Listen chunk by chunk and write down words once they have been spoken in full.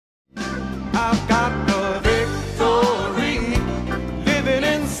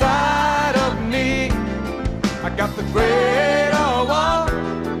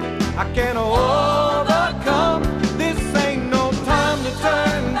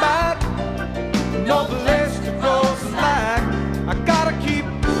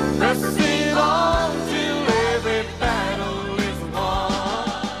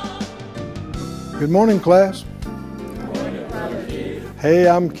Good morning, class. Hey,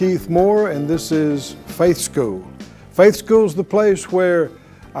 I'm Keith Moore, and this is Faith School. Faith School is the place where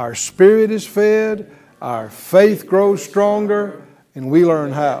our spirit is fed, our faith grows stronger, and we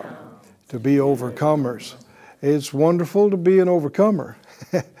learn how to be overcomers. It's wonderful to be an overcomer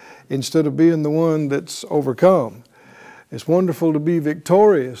instead of being the one that's overcome. It's wonderful to be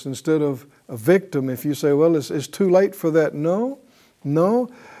victorious instead of a victim. If you say, well, it's too late for that. No.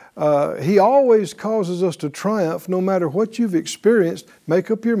 He always causes us to triumph no matter what you've experienced. Make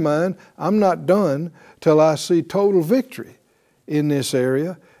up your mind, I'm not done till I see total victory in this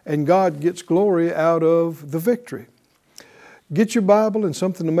area, and God gets glory out of the victory. Get your Bible and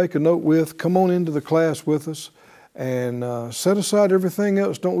something to make a note with. Come on into the class with us and set aside everything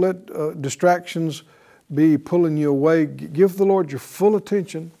else. Don't let distractions be pulling you away. Give the Lord your full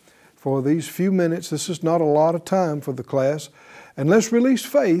attention for these few minutes. This is not a lot of time for the class. And let's release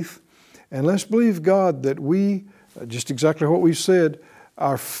faith, and let's believe God that we, just exactly what we said,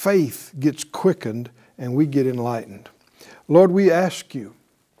 our faith gets quickened and we get enlightened. Lord, we ask you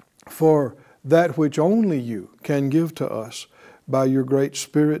for that which only you can give to us by your great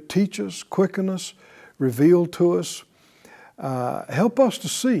Spirit. Teach us, quicken us, reveal to us. Help us to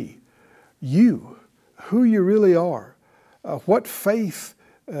see you, who you really are, what faith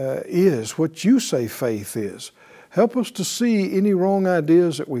is, what you say faith is. Help us to see any wrong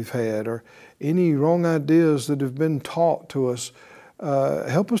ideas that we've had or any wrong ideas that have been taught to us.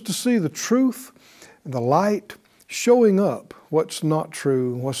 Help us to see the truth and the light showing up what's not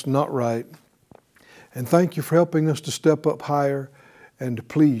true, what's not right. And thank you for helping us to step up higher and to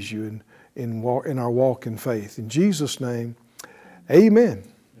please you in our walk in faith. In Jesus' name, amen.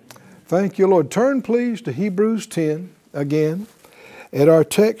 Thank you, Lord. Turn, please, to Hebrews 10 again. At our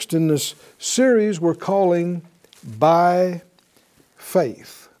text in this series we're calling By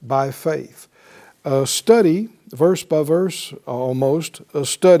Faith. By faith. A study, verse by verse almost, a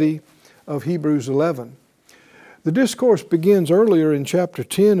study of Hebrews 11. The discourse begins earlier in chapter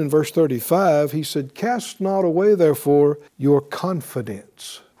 10 and verse 35. He said, "Cast not away therefore your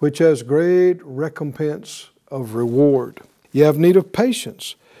confidence, which has great recompense of reward. Ye have need of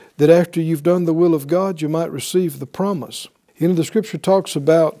patience, that after you've done the will of God, you might receive the promise." You know, the scripture talks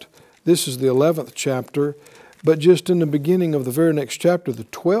about, this is the 11th chapter, but just in the beginning of the very next chapter, the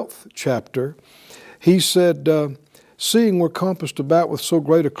 12th chapter, he said, "Seeing we're compassed about with so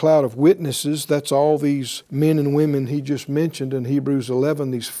great a cloud of witnesses," that's all these men and women he just mentioned in Hebrews 11,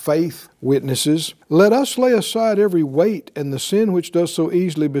 these faith witnesses, "let us lay aside every weight and the sin which does so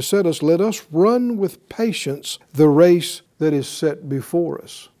easily beset us. Let us run with patience the race that is set before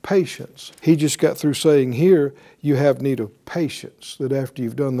us." Patience. He just got through saying here, you have need of patience, that after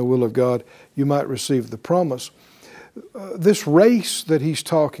you've done the will of God, you might receive the promise. This race that he's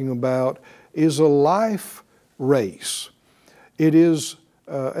talking about is a life race. It is,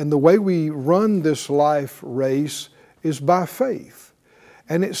 and the way we run this life race is by faith.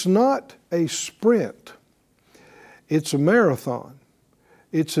 And it's not a sprint. It's a marathon.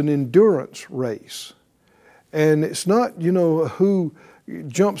 It's an endurance race. And it's not, who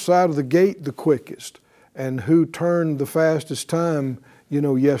jumps out of the gate the quickest and who turned the fastest time,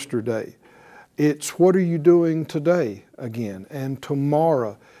 yesterday. It's what are you doing today again and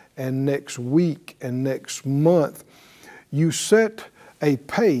tomorrow and next week and next month. You set a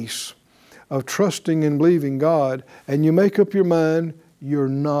pace of trusting and believing God, and you make up your mind you're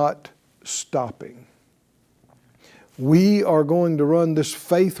not stopping. We are going to run this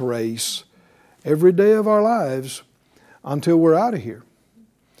faith race every day of our lives until we're out of here.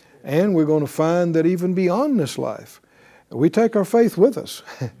 And we're going to find that even beyond this life, we take our faith with us.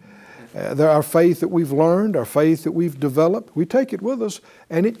 Our faith that we've learned, our faith that we've developed, we take it with us,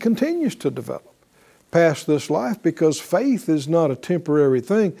 and it continues to develop past this life, because faith is not a temporary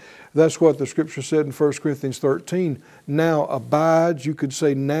thing. That's what the scripture said in 1 Corinthians 13. Now abides, you could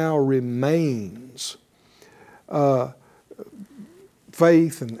say now remains.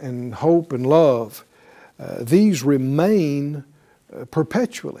 Faith and hope and love, these remain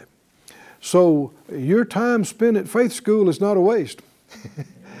perpetually. So your time spent at Faith School is not a waste.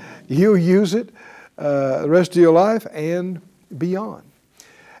 You'll use it the rest of your life and beyond.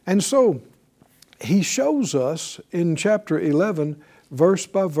 And so he shows us in chapter 11, verse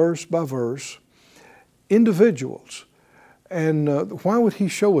by verse by verse, individuals. And why would he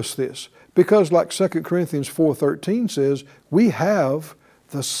show us this? Because like 2 Corinthians 4:13 says, we have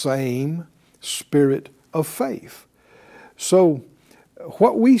the same spirit of faith. So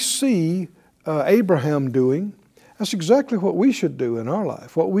what we see Abraham doing, that's exactly what we should do in our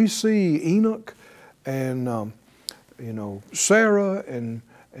life. What we see Enoch and Sarah and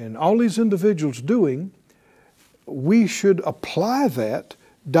and all these individuals doing, we should apply that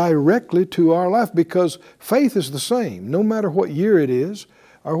directly to our life, because faith is the same. No matter what year it is,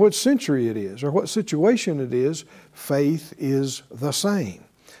 or what century it is, or what situation it is, faith is the same.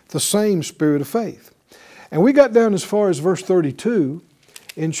 The same spirit of faith. And we got down as far as verse 32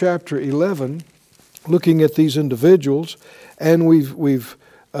 in chapter 11, looking at these individuals, and we've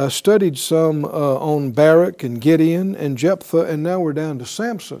studied some on Barak and Gideon and Jephthah, and now we're down to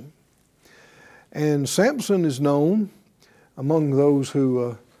Samson. And Samson is known among those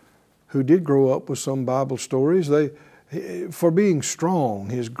who did grow up with some Bible stories for being strong,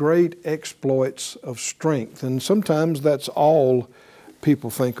 his great exploits of strength. And sometimes that's all people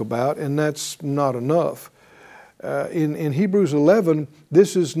think about, and that's not enough. In Hebrews 11,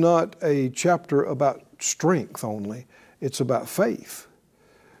 this is not a chapter about strength only. It's about faith.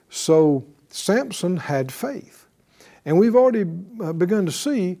 So Samson had faith. And we've already begun to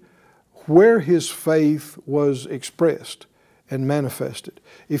see where his faith was expressed and manifested.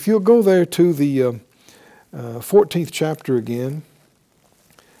 If you'll go there to the 14th chapter again,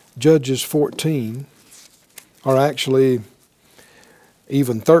 Judges 14, or actually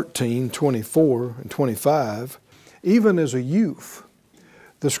even 13, 24, and 25, even as a youth,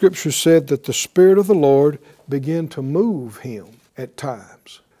 the Scripture said that the Spirit of the Lord began to move him at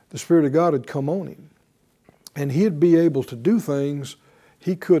times. The Spirit of God had come on him, and he'd be able to do things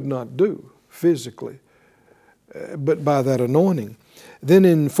he could not do physically, but by that anointing. Then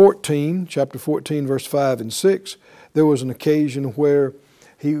in chapter 14, verse 5 and 6, there was an occasion where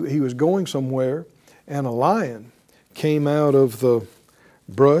he was going somewhere, and a lion came out of the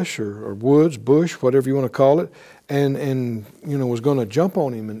brush or woods, bush, whatever you want to call it, and was going to jump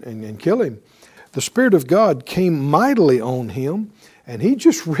on him and kill him. The Spirit of God came mightily on him, and he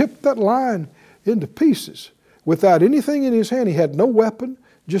just ripped that lion into pieces without anything in his hand. He had no weapon,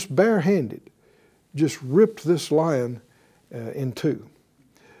 just barehanded. Just ripped this lion in two.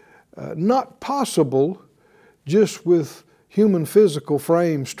 Not possible just with human physical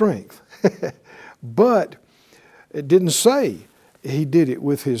frame strength. But it didn't say he did it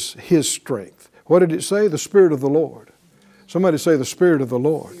with his strength. What did it say? The Spirit of the Lord. Somebody say the Spirit of the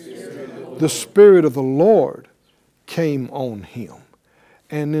Lord. The Spirit of the Lord came on him.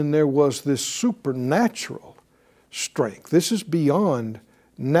 And then there was this supernatural strength. This is beyond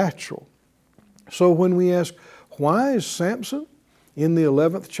natural. So when we ask, why is Samson in the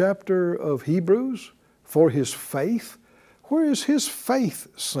 11th chapter of Hebrews for his faith? Where is his faith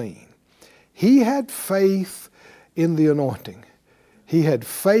seen? He had faith in the anointing. He had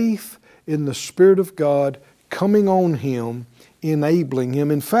faith in the Spirit of God coming on him, enabling him.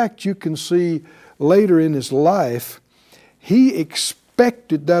 In fact, you can see later in his life, he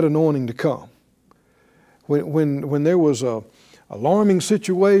expected that anointing to come. When there was a alarming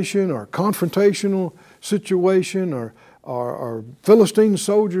situation or confrontational situation or Philistine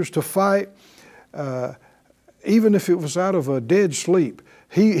soldiers to fight, even if it was out of a dead sleep,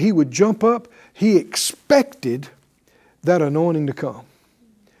 he would jump up. He expected that anointing to come.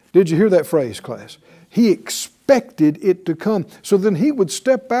 Did you hear that phrase, class? He expected it to come. So then he would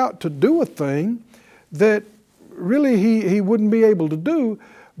step out to do a thing that really he wouldn't be able to do.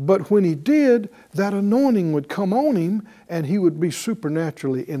 But when he did, that anointing would come on him and he would be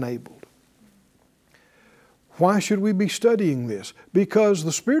supernaturally enabled. Why should we be studying this? Because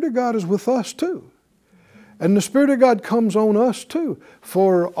the Spirit of God is with us too. And the Spirit of God comes on us too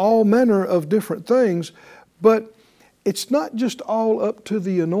for all manner of different things. But it's not just all up to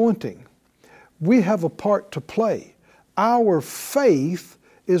the anointing. We have a part to play. Our faith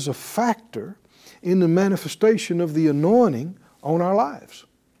is a factor in the manifestation of the anointing on our lives.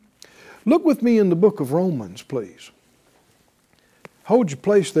 Look with me in the book of Romans, please. Hold your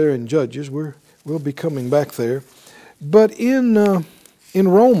place there in Judges. We'll be coming back there. But in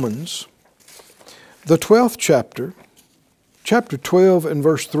Romans, the 12th chapter 12 and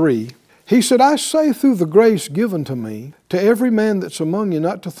verse 3, he said, I say through the grace given to me, to every man that's among you,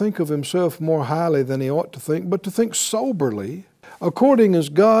 not to think of himself more highly than he ought to think, but to think soberly, according as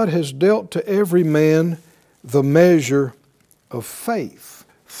God has dealt to every man the measure of faith.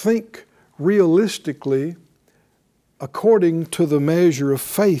 Think realistically according to the measure of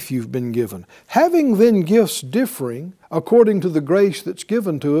faith you've been given. Having then gifts differing according to the grace that's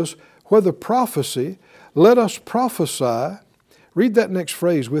given to us, whether prophecy, let us prophesy. Read that next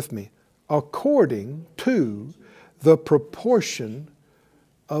phrase with me. According to the proportion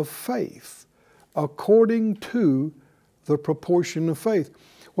of faith. According to the proportion of faith.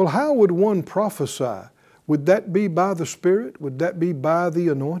 Well, how would one prophesy? Would that be by the Spirit? Would that be by the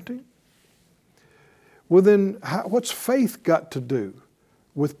anointing? Well then, what's faith got to do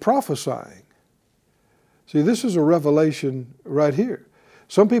with prophesying. See, this is a revelation right here.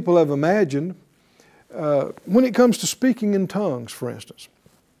 Some people have imagined, when it comes to speaking in tongues, for instance,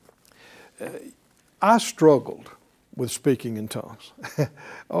 I struggled with speaking in tongues.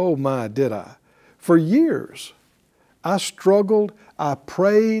 Oh my, did I. For years, I struggled, I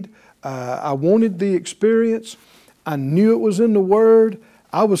prayed, I wanted the experience, I knew it was in the Word,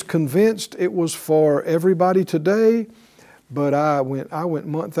 I was convinced it was for everybody today, but I went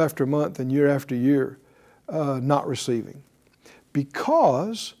month after month and year after year not receiving,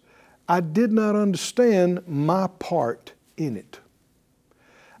 because I did not understand my part in it.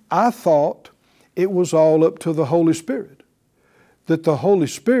 I thought it was all up to the Holy Spirit, that the Holy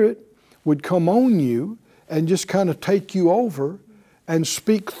Spirit would come on you and just kind of take you over and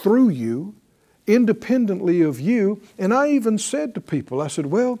speak through you, independently of you. And I even said to people, I said,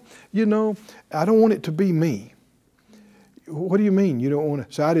 well, you know, I don't want it to be me. What do you mean you don't want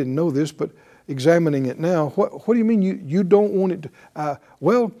to? So I didn't know this, but examining it now, what do you mean you don't want it to?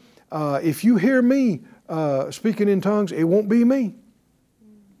 If you hear me speaking in tongues, it won't be me.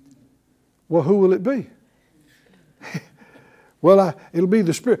 Well, who will it be? Well, it'll be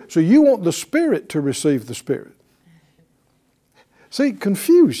the Spirit. So you want the Spirit to receive the Spirit. See,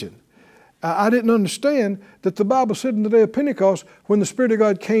 confusion. I didn't understand that the Bible said in the day of Pentecost, when the Spirit of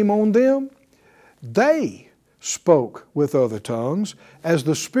God came on them, they spoke with other tongues as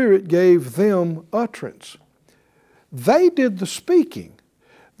the Spirit gave them utterance. They did the speaking.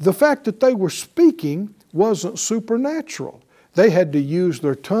 The fact that they were speaking wasn't supernatural. They had to use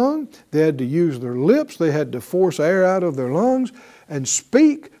their tongue, they had to use their lips, they had to force air out of their lungs and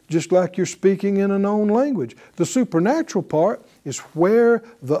speak just like you're speaking in a known language. The supernatural part is where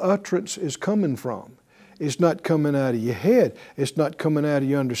the utterance is coming from. It's not coming out of your head. It's not coming out of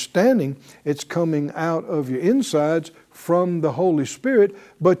your understanding. It's coming out of your insides from the Holy Spirit,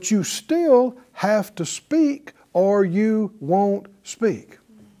 but you still have to speak or you won't speak.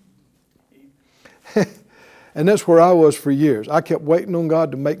 And that's where I was for years. I kept waiting on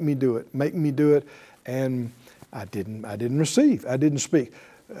God to make me do it, and I didn't receive. I didn't speak.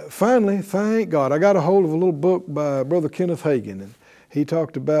 Finally, thank God, I got a hold of a little book by Brother Kenneth Hagin, and he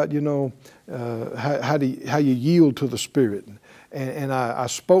talked about, how you yield to the Spirit. And I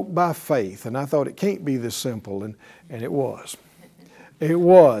spoke by faith, and I thought it can't be this simple, and it was. It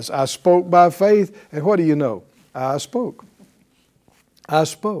was. I spoke by faith, and what do you know? I spoke. I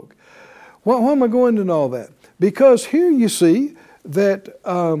spoke. Why am I going into all that? Because here you see that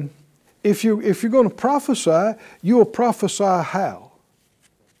if you're going to prophesy, you will prophesy how?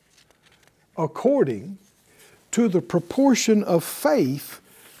 According to the proportion of faith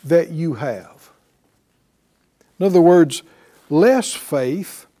that you have. In other words, less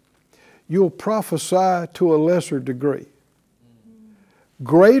faith, you'll prophesy to a lesser degree.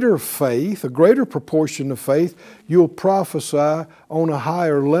 Greater faith, a greater proportion of faith, you'll prophesy on a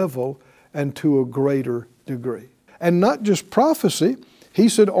higher level and to a greater degree. And not just prophecy, he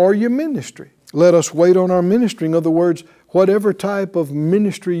said, or your ministry. Let us wait on our ministry. In other words, whatever type of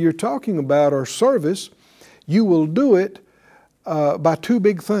ministry you're talking about or service, you will do it by two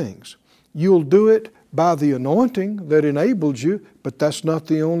big things. You'll do it by the anointing that enables you, but that's not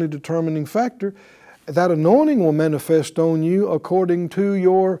the only determining factor. That anointing will manifest on you according to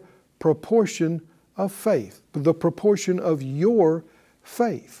your proportion of faith, the proportion of your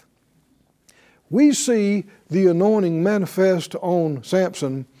faith. We see the anointing manifest on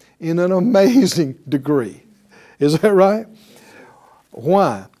Samson in an amazing degree. Is that right?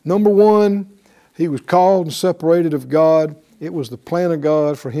 Why? Number one, he was called and separated of God. It was the plan of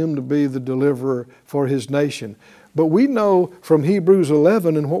God for him to be the deliverer for his nation. But we know from Hebrews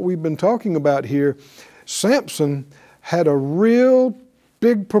 11 and what we've been talking about here, Samson had a real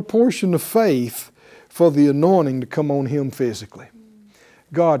big proportion of faith for the anointing to come on him physically.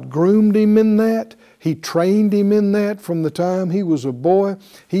 God groomed him in that. He trained him in that from the time he was a boy.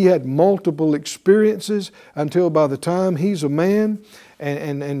 He had multiple experiences until by the time he's a man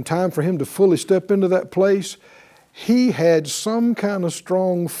and time for him to fully step into that place, he had some kind of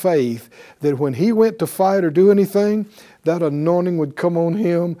strong faith that when he went to fight or do anything, that anointing would come on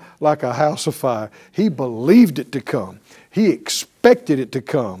him like a house of fire. He believed it to come. He expected it to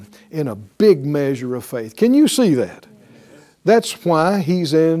come in a big measure of faith. Can you see that? That's why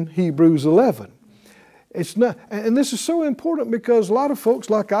he's in Hebrews 11. It's not, and this is so important because a lot of folks,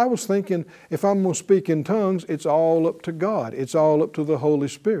 like I was thinking, if I'm going to speak in tongues, it's all up to God. It's all up to the Holy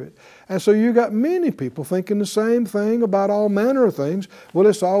Spirit. And so you got many people thinking the same thing about all manner of things. Well,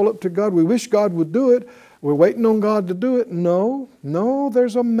 it's all up to God. We wish God would do it. We're waiting on God to do it. No,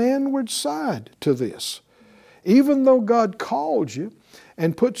 there's a manward side to this. Even though God called you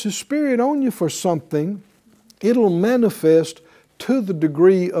and puts His Spirit on you for something, it'll manifest to the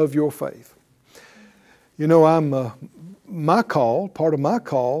degree of your faith. You know, part of my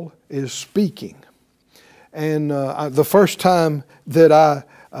call is speaking. And the first time that I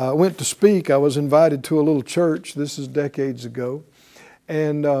went to speak, I was invited to a little church. This is decades ago.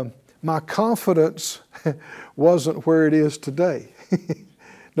 And my confidence wasn't where it is today.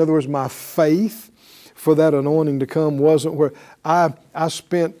 In other words, my faith for that anointing to come wasn't where I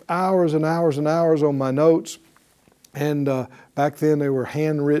spent hours and hours and hours on my notes. And back then they were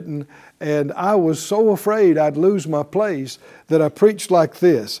handwritten. And I was so afraid I'd lose my place that I preached like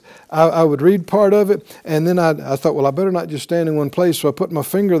this. I would read part of it, and then I thought, well, I better not just stand in one place. So I put my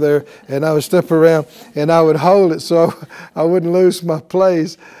finger there, and I would step around, and I would hold it so I wouldn't lose my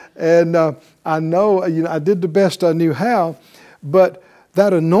place. And I know, I did the best I knew how, but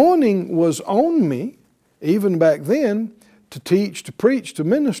that anointing was on me, even back then, to teach, to preach, to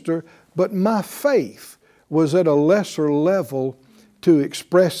minister, but my faith was at a lesser level to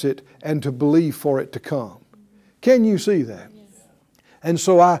express it and to believe for it to come. Can you see that? Yes. And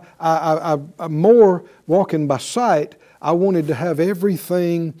so I'm more walking by sight. I wanted to have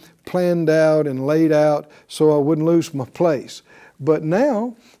everything planned out and laid out so I wouldn't lose my place. But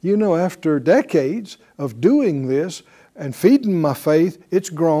now, you know, after decades of doing this and feeding my faith, it's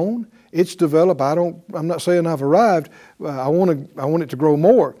grown, it's developed. I'm not saying I've arrived. I want it to grow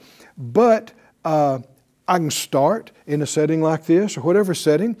more. But I can start in a setting like this or whatever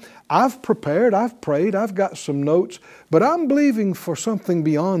setting. I've prepared, I've prayed, I've got some notes, but I'm believing for something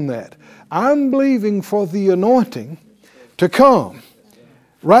beyond that. I'm believing for the anointing to come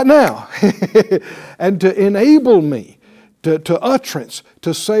right now and to enable me to utterance,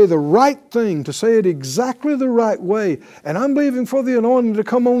 to say the right thing, to say it exactly the right way. And I'm believing for the anointing to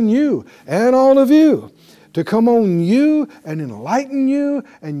come on you and all of you. To come on you and enlighten you,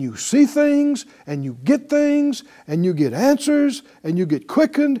 and you see things, and you get answers, and you get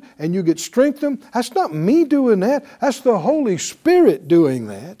quickened, and you get strengthened. That's not me doing that. That's the Holy Spirit doing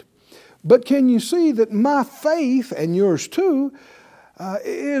that. But can you see that my faith, and yours too,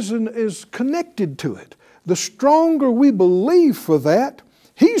 is connected to it? The stronger we believe for that,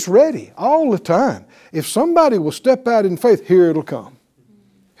 He's ready all the time. If somebody will step out in faith, here it'll come.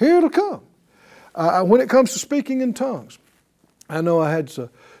 Here it'll come. When it comes to speaking in tongues, I know I had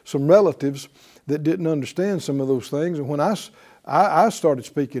some relatives that didn't understand some of those things. And when I started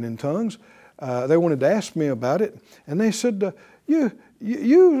speaking in tongues, they wanted to ask me about it. And they said, you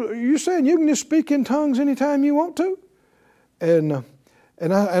saying you can just speak in tongues anytime you want to? And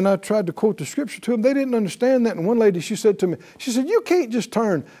I tried to quote the scripture to them. They didn't understand that. And one lady, she said to me, she said, you can't just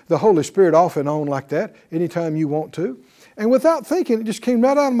turn the Holy Spirit off and on like that anytime you want to. And without thinking, it just came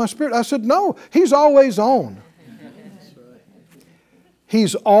right out of my spirit. I said, no, He's always on.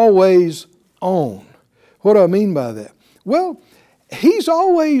 He's always on. What do I mean by that? Well, He's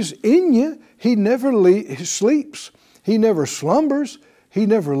always in you. He never sleeps. He never slumbers. He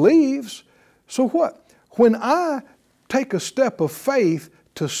never leaves. So what? When I take a step of faith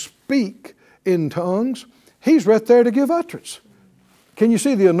to speak in tongues, He's right there to give utterance. Can you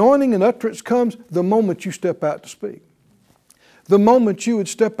see the anointing and utterance comes the moment you step out to speak? The moment you would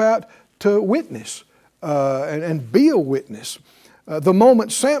step out to witness and be a witness. The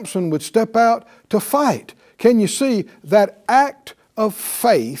moment Samson would step out to fight. Can you see that act of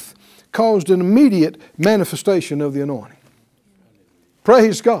faith caused an immediate manifestation of the anointing?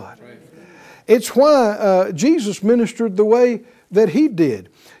 Praise God. It's why Jesus ministered the way that He did.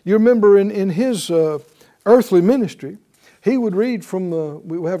 You remember in His earthly ministry, He would read from,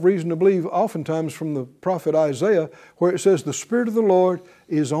 we have reason to believe oftentimes from the prophet Isaiah, where it says, the Spirit of the Lord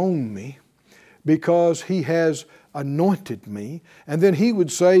is on me because He has anointed me. And then He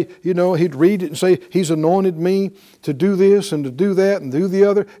would say, you know, He'd read it and say, He's anointed me to do this and to do that and do the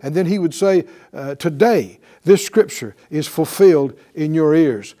other. And then He would say, today this scripture is fulfilled in your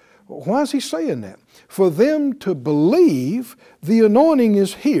ears. Why is He saying that? For them to believe the anointing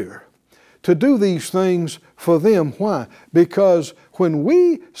is here to do these things for them. Why? Because when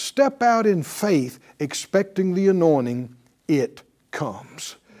we step out in faith expecting the anointing, it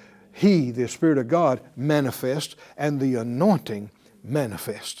comes. He, the Spirit of God, manifests, and the anointing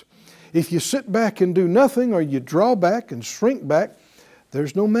manifests. If you sit back and do nothing, or you draw back and shrink back,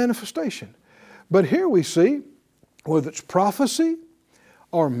 there's no manifestation. But here we see, whether it's prophecy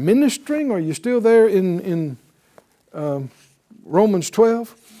or ministering, are you still there in Romans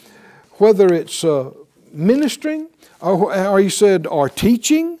 12? Whether it's ministering, or you said, or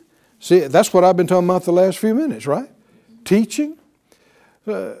teaching. See, that's what I've been talking about the last few minutes, right? Teaching.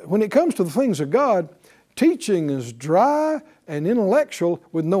 When it comes to the things of God, teaching is dry and intellectual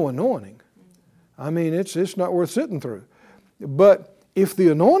with no anointing. I mean, it's not worth sitting through. But if the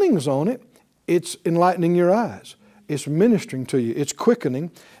anointing's on it, it's enlightening your eyes. It's ministering to you. It's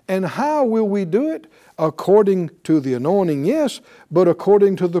quickening. And how will we do it? According to the anointing, yes, but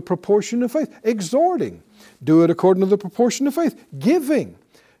according to the proportion of faith. Exhorting. Do it according to the proportion of faith. Giving.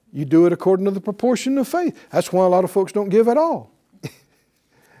 You do it according to the proportion of faith. That's why a lot of folks don't give at all.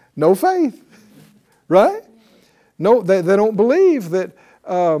 No faith. Right? No, they don't believe that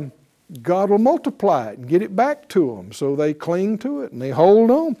God will multiply it and get it back to them. So they cling to it and they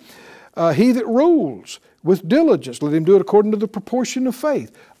hold on. He that rules with diligence, let him do it according to the proportion of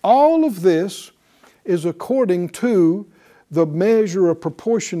faith. All of this is according to the measure of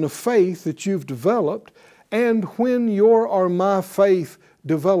proportion of faith that you've developed. And when your or my faith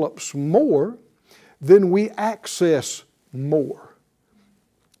develops more, then we access more.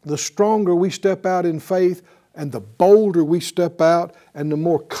 The stronger we step out in faith and the bolder we step out and the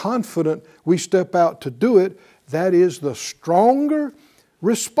more confident we step out to do it, that is the stronger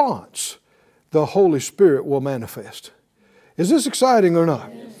response the Holy Spirit will manifest. Is this exciting or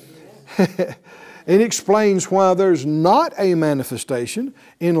not? Yes. It explains why there's not a manifestation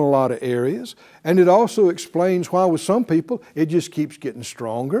in a lot of areas. And it also explains why with some people it just keeps getting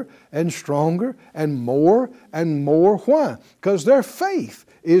stronger and stronger and more and more. Why? Because their faith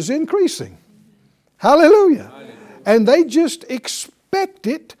is increasing. Hallelujah. Hallelujah. And they just expect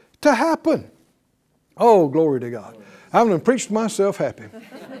it to happen. Oh, glory to God. I'm going to preach myself happy.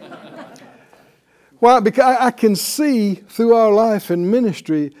 Why? Because I can see through our life and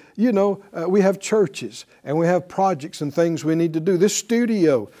ministry, we have churches and we have projects and things we need to do. This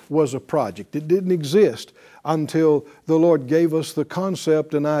studio was a project. It didn't exist until the Lord gave us the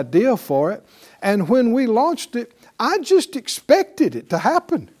concept and idea for it. And when we launched it, I just expected it to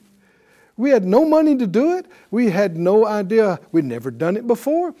happen. We had no money to do it. We had no idea. We'd never done it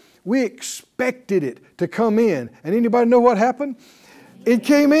before. We expected it to come in. And anybody know what happened? It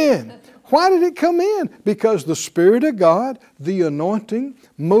came in. Why did it come in? Because the Spirit of God, the anointing,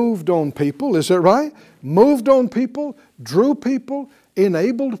 moved on people. Is that right? Moved on people, drew people,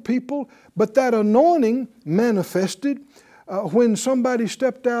 enabled people. But that anointing manifested when somebody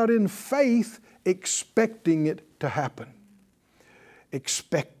stepped out in faith, expecting it to happen.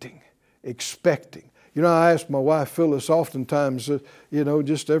 Expecting. I ask my wife Phyllis oftentimes,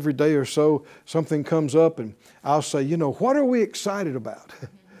 just every day or so, something comes up and I'll say, what are we excited about?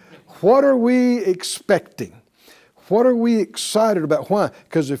 What are we expecting? What are we excited about? Why?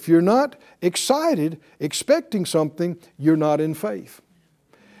 Because if you're not excited, expecting something, you're not in faith.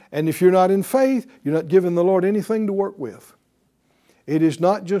 And if you're not in faith, you're not giving the Lord anything to work with. It is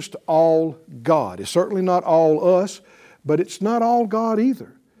not just all God. It's certainly not all us, but it's not all God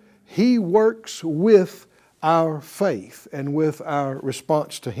either. He works with our faith and with our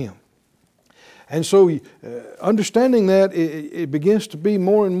response to Him. And so understanding that, it begins to be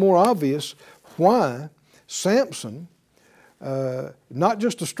more and more obvious why Samson, not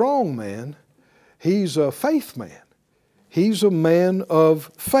just a strong man, he's a faith man. He's a man of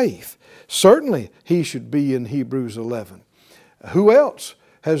faith. Certainly he should be in Hebrews 11. Who else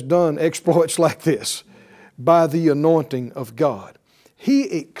has done exploits like this? By the anointing of God. He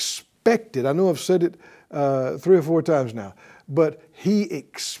expected, I know I've said it 3 or 4 times now, but he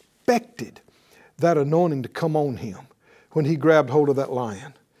expected that anointing to come on him when he grabbed hold of that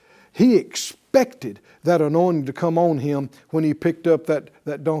lion. He expected that anointing to come on him when he picked up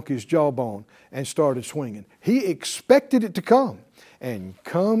that donkey's jawbone and started swinging. He expected it to come, and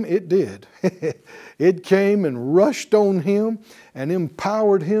come it did. It came and rushed on him and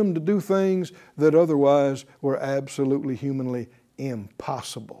empowered him to do things that otherwise were absolutely humanly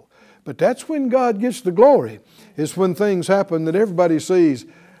impossible. But that's when God gets the glory, is when things happen that everybody sees,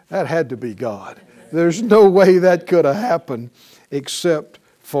 that had to be God. There's no way that could have happened except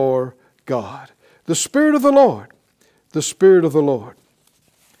for God. The Spirit of the Lord,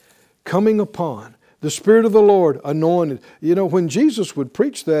 coming upon, the Spirit of the Lord anointed. When Jesus would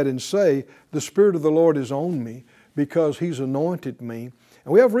preach that and say, the Spirit of the Lord is on me because He's anointed me.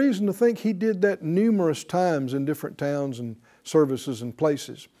 And we have reason to think He did that numerous times in different towns and services and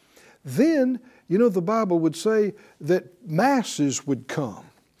places. Then, the Bible would say that masses would come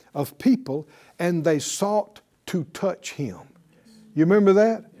of people and they sought to touch Him. You remember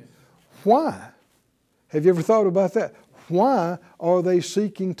that? Why? Have you ever thought about that? Why are they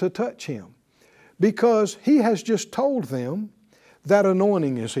seeking to touch Him? Because He has just told them that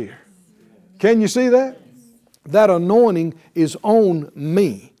anointing is here. Can you see that? That anointing is on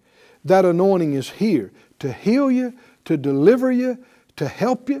me. That anointing is here to heal you, to deliver you, to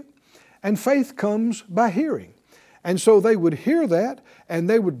help you. And faith comes by hearing. And so they would hear that, and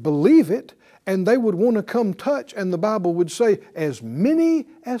they would believe it, and they would want to come touch, and the Bible would say, as many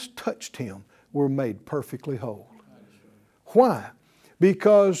as touched him were made perfectly whole. Why?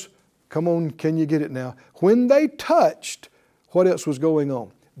 Because, come on, can you get it now? When they touched, what else was going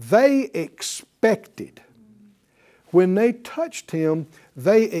on? They expected. When they touched him,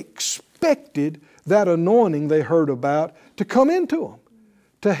 they expected that anointing they heard about to come into them,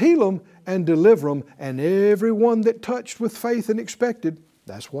 to heal them and deliver them. And everyone that touched with faith and expected,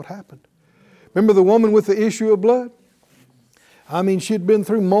 that's what happened. Remember the woman with the issue of blood? I mean, she'd been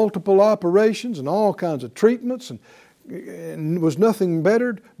through multiple operations and all kinds of treatments and was nothing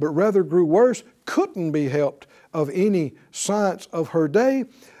bettered, but rather grew worse, couldn't be helped of any science of her day.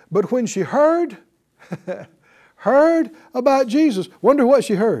 But when she heard about Jesus, wonder what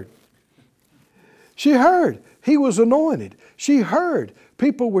she heard. She heard he was anointed. She heard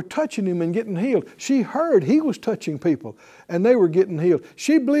people were touching him and getting healed. She heard he was touching people and they were getting healed.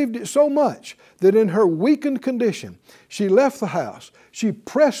 She believed it so much that in her weakened condition, she left the house. She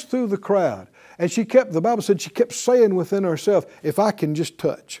pressed through the crowd, and the Bible said she kept saying within herself, if I can just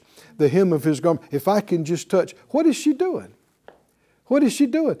touch the hem of his garment, if I can just touch. What is she doing? What is she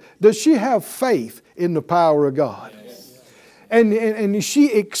doing? Does she have faith in the power of God? Yes. And is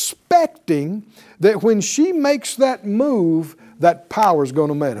she expecting that when she makes that move, that power is going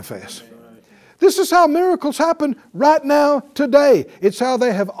to manifest? This is how miracles happen right now, today. It's how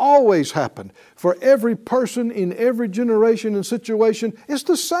they have always happened. For every person in every generation and situation, it's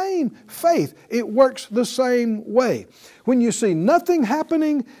the same faith. It works the same way. When you see nothing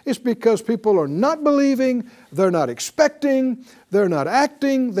happening, it's because people are not believing, they're not expecting, they're not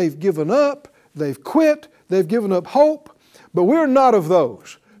acting, they've given up, they've quit, they've given up hope. But we're not of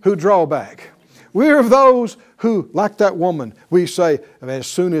those who draw back. We're of those who, like that woman, we say, as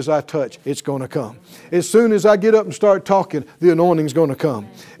soon as I touch, it's going to come. As soon as I get up and start talking, the anointing's going to come.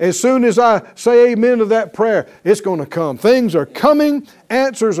 As soon as I say amen to that prayer, it's going to come. Things are coming.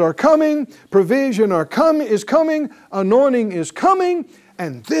 Answers are coming. Provision is coming. Anointing is coming.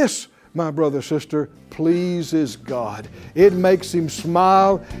 And this, my brother, sister, pleases God. It makes Him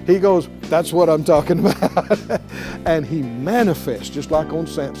smile. He goes, that's what I'm talking about. And He manifests, just like on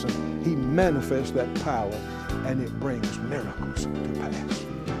Samson, He manifests that power, and it brings miracles to pass.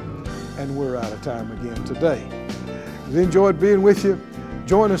 And we're out of time again today. We've enjoyed being with you.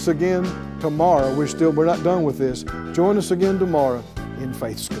 Join us again tomorrow. We're not done with this. Join us again tomorrow in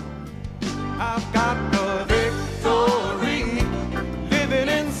Faith School. I've got the victory living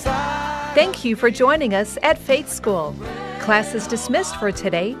inside. Thank you for joining us at Faith School. Class is dismissed for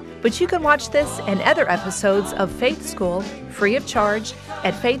today, but you can watch this and other episodes of Faith School free of charge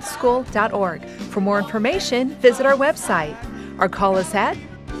at faithschool.org. For more information, visit our website or call us at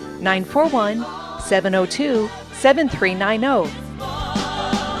 941-702-7390.